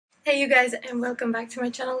you guys, and welcome back to my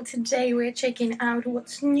channel. Today we're checking out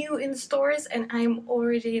what's new in stores, and I'm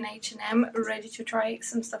already in H&M ready to try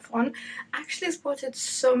some stuff on. I actually spotted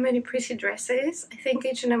so many pretty dresses. I think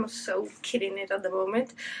H&M is so killing it at the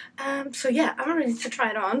moment. So yeah, I'm ready to try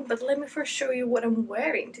it on, but let me first show you what I'm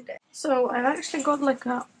wearing today. So I've actually got like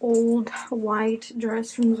an old white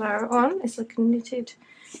dress from Zara on. It's like a knitted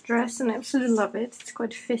dress and I absolutely love it. It's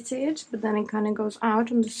quite fitted, but then it kind of goes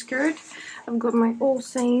out on the skirt. I've got my All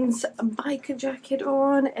Saints biker jacket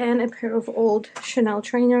on and a pair of old Chanel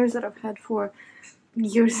trainers that I've had for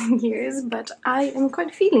years and years, but I am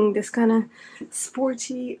quite feeling this kind of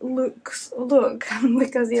sporty look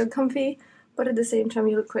because you're comfy, but at the same time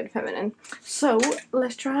you look quite feminine. So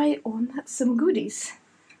let's try on some goodies.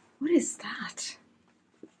 What is that?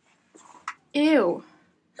 Ew,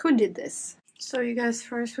 who did this? So you guys,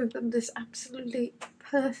 first we've got this absolutely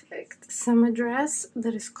perfect summer dress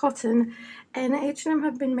that is cotton, and H&M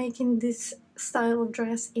have been making this style of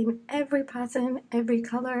dress in every pattern, every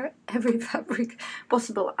color, every fabric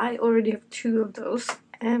possible. I already have 2 of those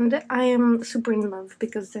and I am super in love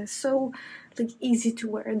because they're so like easy to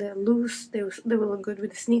wear. They're loose, they will look good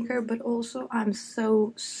with a sneaker, but also I'm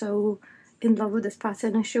so in love with this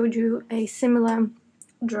pattern. I showed you a similar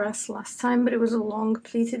dress last time, but it was a long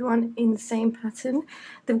pleated one in the same pattern.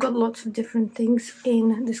 They've got lots of different things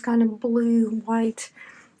in this kind of blue white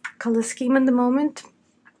color scheme at the moment.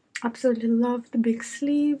 Absolutely love the big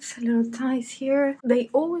sleeves, little ties here.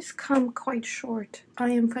 They always come quite short.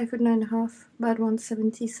 I am 5'9½", about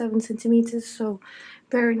 177 centimeters, so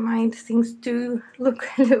bear in mind things do look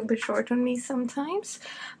a little bit short on me sometimes,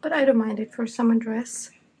 but I don't mind it for a summer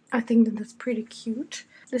dress. I think that that's pretty cute.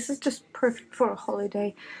 This is just perfect for a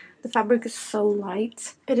holiday. The fabric is so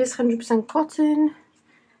light. It is 100% cotton,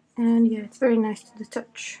 and yeah, it's very nice to the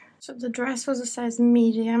touch. So the dress was a size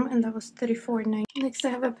medium, and that was $34.90. Next I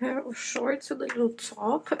have a pair of shorts with a little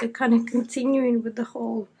top, kind of continuing with the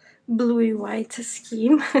whole bluey white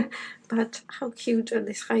scheme. But how cute are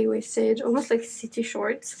these high-waisted, almost like city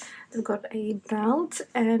shorts. They've got a belt,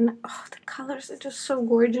 and oh, the colors are just so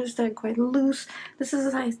gorgeous. They're quite loose. This is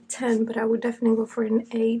a size 10, but I would definitely go for an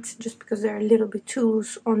 8 just because they're a little bit too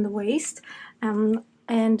loose on the waist.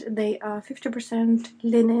 And they are 50%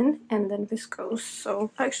 linen and then viscose,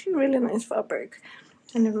 so actually really nice fabric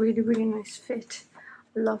and a really nice fit.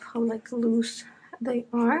 Love how like loose they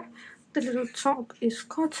are. The little top is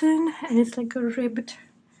cotton and it's like a ribbed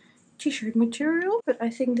t-shirt material, but I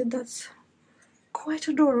think that that's quite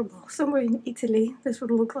adorable. Somewhere in Italy this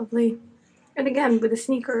would look lovely, and again with a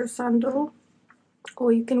sneaker or sandal,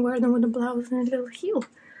 or you can wear them with a blouse and a little heel.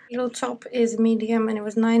 Little top is medium and it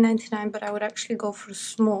was $9.99, but I would actually go for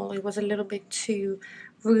small. It was a little bit too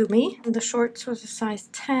roomy. The shorts was a size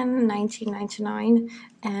 10, $19.99,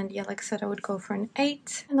 and yeah, like I said, I would go for an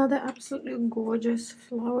 8. Another absolutely gorgeous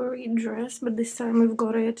flowery dress, but this time we've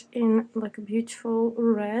got it in like a beautiful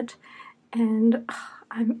red, and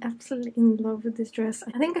I'm absolutely in love with this dress.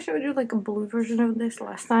 I think I showed you like a blue version of this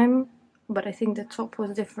last time, but I think the top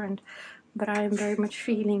was different. But I am very much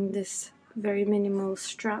feeling this very minimal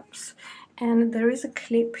straps, and there is a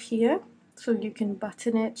clip here so you can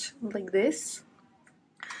button it like this,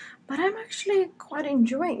 but I'm actually quite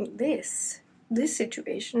enjoying this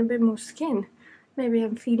situation. A bit more skin. Maybe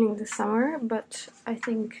I'm feeling the summer, but I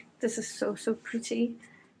think this is so pretty.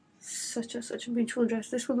 Such a beautiful dress.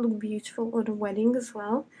 This would look beautiful on a wedding as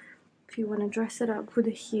well if you want to dress it up with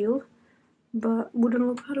a heel, but wouldn't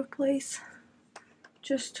look out of place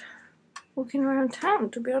just walking around town,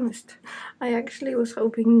 to be honest. I actually was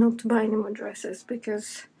hoping not to buy any more dresses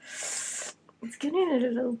because it's getting a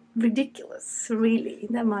little ridiculous, really,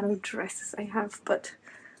 the amount of dresses I have. But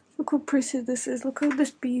look how pretty this is. Look at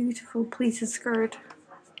this beautiful pleated skirt.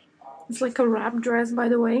 It's like a wrap dress, by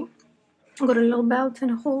the way. Got a little belt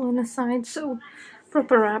and a hole on the side, so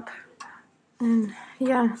proper wrap. And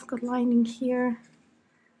yeah, it's got lining here.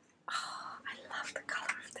 Oh, I love the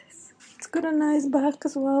color of this. It's got a nice back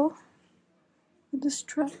as well, with the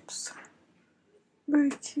straps.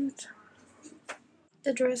 Very cute.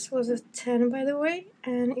 The dress was a 10, by the way,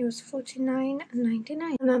 and it was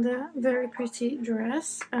 $49.99. Another very pretty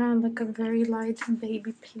dress, like a very light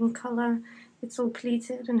baby pink color. It's all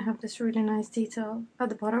pleated and have this really nice detail at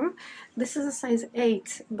the bottom. This is a size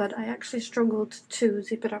 8, but I actually struggled to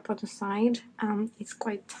zip it up on the side. It's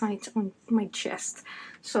quite tight on my chest,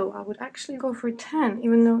 so I would actually go for a 10,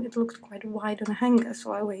 even though it looked quite wide on a hanger,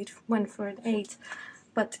 so I went for an 8.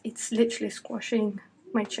 But it's literally squashing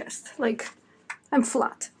my chest. Like, I'm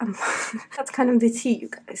flat. That's kind of the tea, you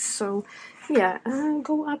guys. So yeah,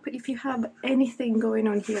 go up if you have anything going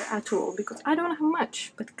on here at all, because I don't have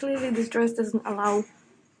much, but clearly this dress doesn't allow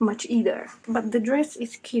much either. But the dress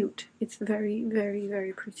is cute. It's very, very,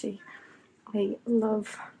 very pretty. I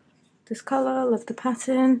love this color, love the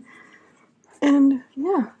pattern, and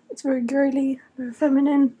yeah, it's very girly, very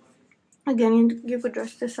feminine. Again, you could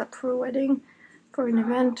dress this up for a wedding, for an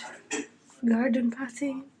event, garden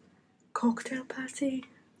party, cocktail party,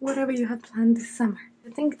 whatever you have planned this summer. I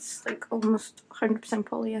think it's like almost 100%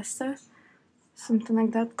 polyester, something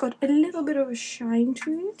like that. Got a little bit of a shine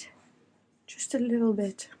to it, just a little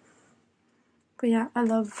bit. But yeah, I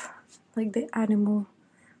love like the animal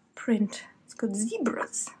print. It's got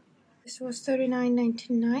zebras. This was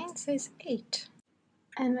 $39.99, size 8.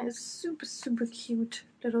 And a super, super cute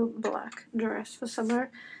little black dress for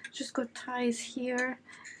summer. Just got ties here,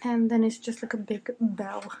 and then it's just like a big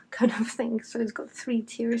bell kind of thing. So it's got 3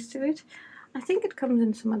 tiers to it. I think it comes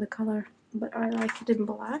in some other color, but I like it in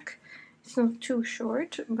black. It's not too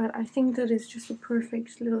short, but I think that it's just a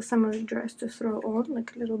perfect little summer dress to throw on,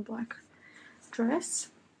 like a little black dress.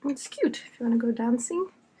 It's cute if you want to go dancing.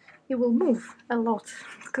 It will move a lot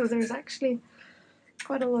because there's actually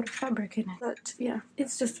quite a lot of fabric in it. But yeah,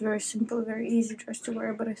 it's just very simple, very easy dress to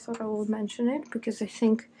wear, but I thought I will mention it because I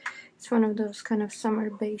think it's one of those kind of summer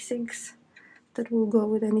basics that will go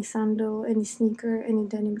with any sandal, any sneaker, any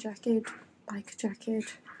denim jacket, bike jacket,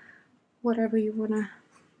 whatever you want to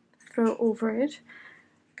throw over it.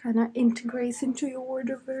 Kind of integrates into your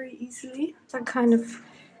wardrobe very easily. It's a kind of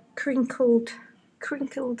crinkled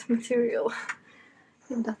material,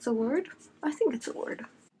 if that's a word. I think it's a word.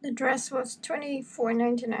 The dress was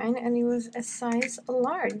 $24.99 and it was a size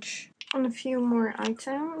large. On a few more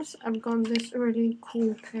items, I've got this really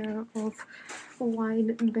cool pair of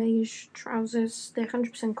wide beige trousers. They're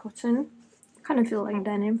 100% cotton, kind of feel like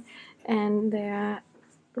denim, and they're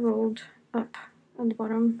rolled up at the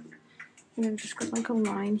bottom. And they've just got like a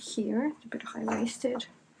line here, it's a bit high-waisted.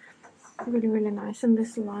 Really, really nice. And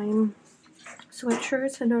this lime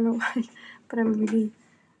sweatshirt, I don't know why, but I'm really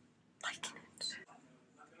liking it.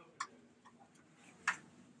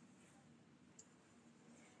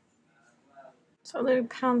 So the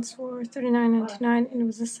pants were $39.99 and it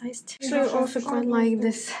was a size 10. So I also quite like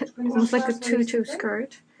this, almost like a tutu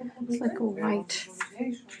skirt. It's like a white,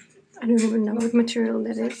 I don't even know what material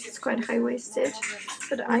that is. It's quite high-waisted,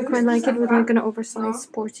 but I quite like it with like an oversized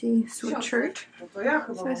sporty sweatshirt.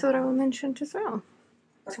 So I thought I would mention it as well.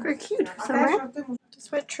 It's quite cute for summer. The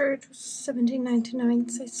sweatshirt was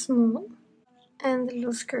 $17.99, size small, and the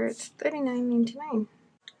little skirt $39.99.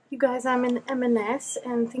 You guys, I'm in M&S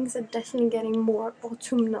and things are definitely getting more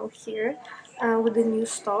autumnal here with the new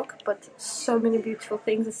stock, but so many beautiful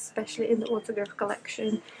things, especially in the autograph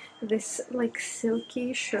collection. This like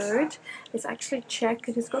silky shirt is actually check.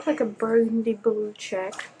 It has got like a burgundy blue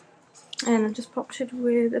check, and I just popped it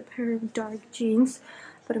with a pair of dark jeans.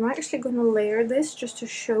 But I'm actually going to layer this just to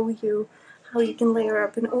show you how you can layer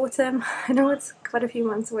up in autumn. I know it's quite a few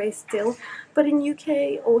months away still, but in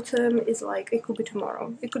UK autumn is like, it could be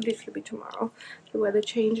tomorrow. It could literally be tomorrow. The weather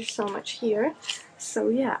changes so much here. So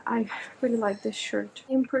yeah, I really like this shirt.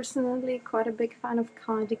 I'm personally quite a big fan of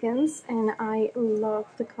cardigans, and I love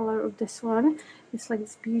the color of this one. It's like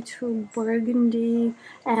this beautiful burgundy,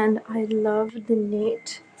 and I love the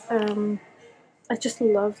knit. I just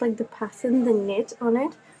love like the pattern, the knit on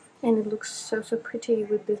it, and it looks so pretty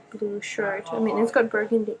with this blue shirt. I mean, it's got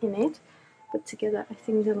burgundy in it, but together I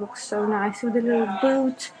think they look so nice with a little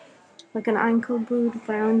boot, like an ankle boot,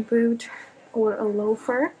 brown boot, or a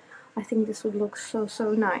loafer. I think this would look so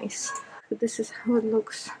nice. But this is how it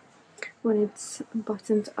looks when it's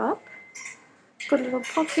buttoned up. Got little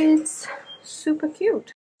pockets, super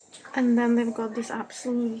cute. And then they've got this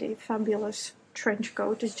absolutely fabulous trench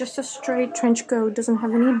coat. It's just a straight trench coat, doesn't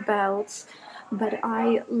have any belts, but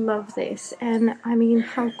I love this. And I mean,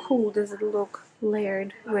 how cool does it look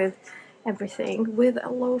layered with everything? With a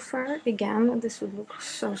loafer, again, this would look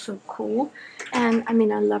so cool. And I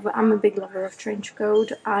mean, I'm a big lover of trench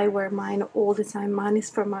coat. I wear mine all the time. Mine is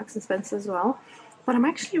from Marks and Spencer as well. But I'm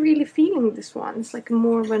actually really feeling this one. It's like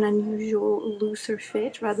more of an unusual looser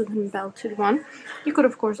fit rather than belted one. You could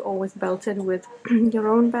of course always belt it with your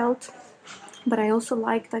own belt, but I also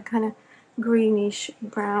like that kind of greenish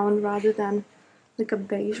brown rather than like a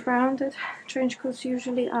beige brown that trench coats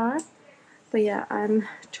usually are. But yeah, I'm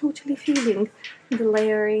totally feeling the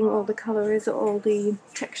layering, all the colors, all the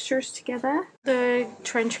textures together. The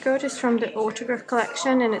trench coat is from the autograph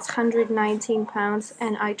collection and it's £119,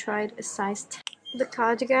 and I tried a size 10. The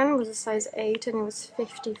cardigan was a size 8 and it was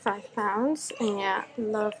 £55. And yeah,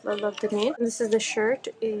 love the knit. This is the shirt.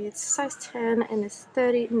 It's size 10 and it's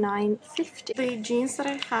 £39.50. The jeans that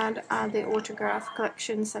I had are the Autograph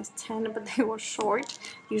collection size 10, but they were short.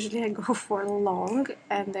 Usually I go for long,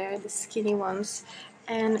 and they're the skinny ones.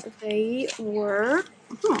 And they were,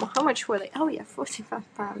 how much were they? Oh yeah,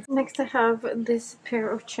 £45. Next I have this pair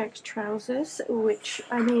of checked trousers, which,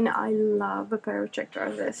 I mean, I love a pair of checked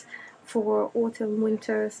trousers. For autumn,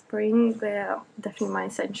 winter, spring, they're definitely my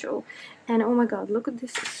essential. And oh my god, look at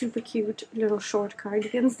this super cute little short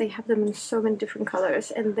cardigans. They have them in so many different colors,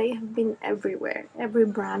 and they have been everywhere. Every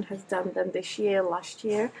brand has done them this year, last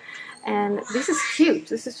year. And this is cute.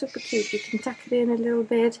 This is super cute. You can tuck it in a little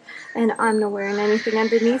bit, and I'm not wearing anything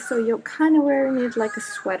underneath, so you're kind of wearing it like a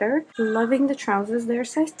sweater. Loving the trousers. They're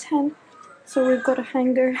size 10. So we've got a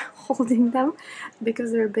hanger holding them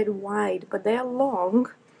because they're a bit wide, but they're long,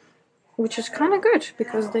 which is kind of good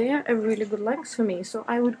because they are a really good length for me. So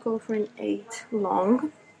I would go for an 8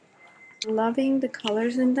 long. Loving the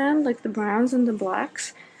colors in them, like the browns and the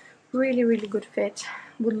blacks. Really good fit.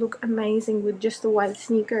 Would look amazing with just a white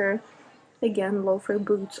sneaker. Again, loafer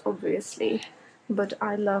boots obviously, but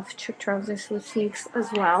I love check trousers with sneaks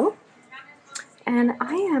as well. And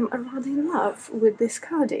I am rather in love with this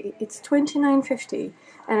cardi. It's £29.50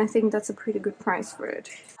 and I think that's a pretty good price for it.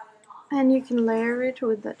 And you can layer it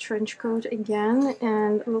with that trench coat again,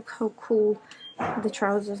 and look how cool the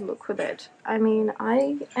trousers look with it. I mean,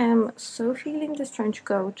 I am so feeling this trench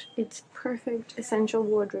coat. It's perfect essential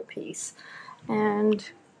wardrobe piece.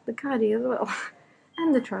 And the cardi as well.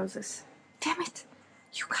 And the trousers. Damn it!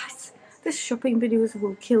 You guys, this shopping videos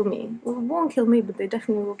will kill me. Well, it won't kill me, but they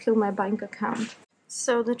definitely will kill my bank account.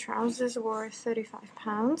 So the trousers were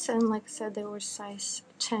 £35, and like I said, they were size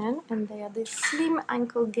 10, and they are the slim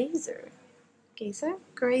ankle grazer,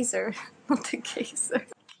 not a gazer.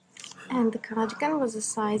 And the cardigan was a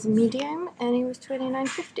size medium, and it was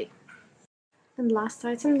 £29.50. And last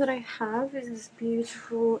item that I have is this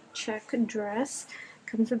beautiful check dress.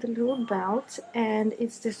 Comes with a little belt, and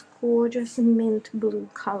it's this gorgeous mint blue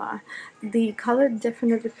color. The color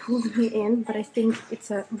definitely pulled me in, but I think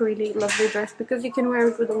it's a really lovely dress because you can wear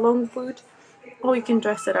it with a long boot, or you can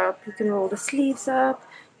dress it up. You can roll the sleeves up,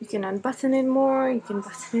 you can unbutton it more, you can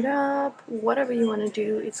button it up, whatever you want to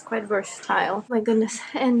do. It's quite versatile. My goodness.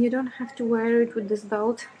 And you don't have to wear it with this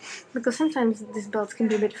belt, because sometimes these belts can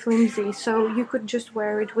be a bit flimsy, so you could just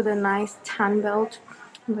wear it with a nice tan belt,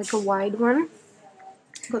 like a wide one.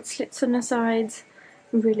 Got slits on the sides.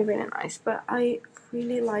 Really nice. But I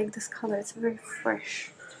really like this color. It's a very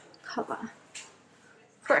fresh color.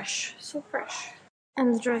 Fresh. So fresh.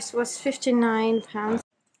 And the dress was £59.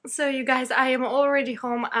 So you guys, I am already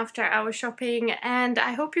home after our shopping, and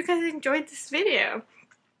I hope you guys enjoyed this video.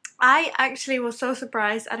 I actually was so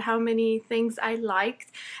surprised at how many things I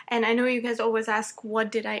liked, and I know you guys always ask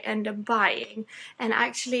what did I end up buying, and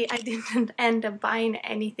actually I didn't end up buying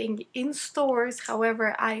anything in stores.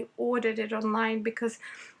 However, I ordered it online because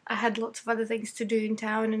I had lots of other things to do in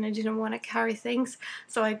town and I didn't want to carry things,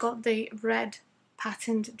 so I got the red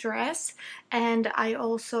patterned dress, and I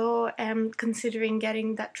also am considering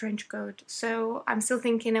getting that trench coat. So I'm still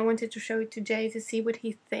thinking. I wanted to show it to Jay to see what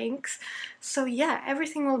he thinks. So yeah,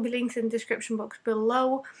 everything will be linked in the description box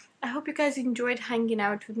below. I hope you guys enjoyed hanging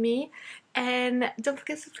out with me, and don't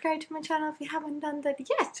forget to subscribe to my channel if you haven't done that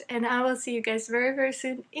yet, and I will see you guys very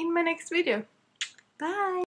soon in my next video. Bye!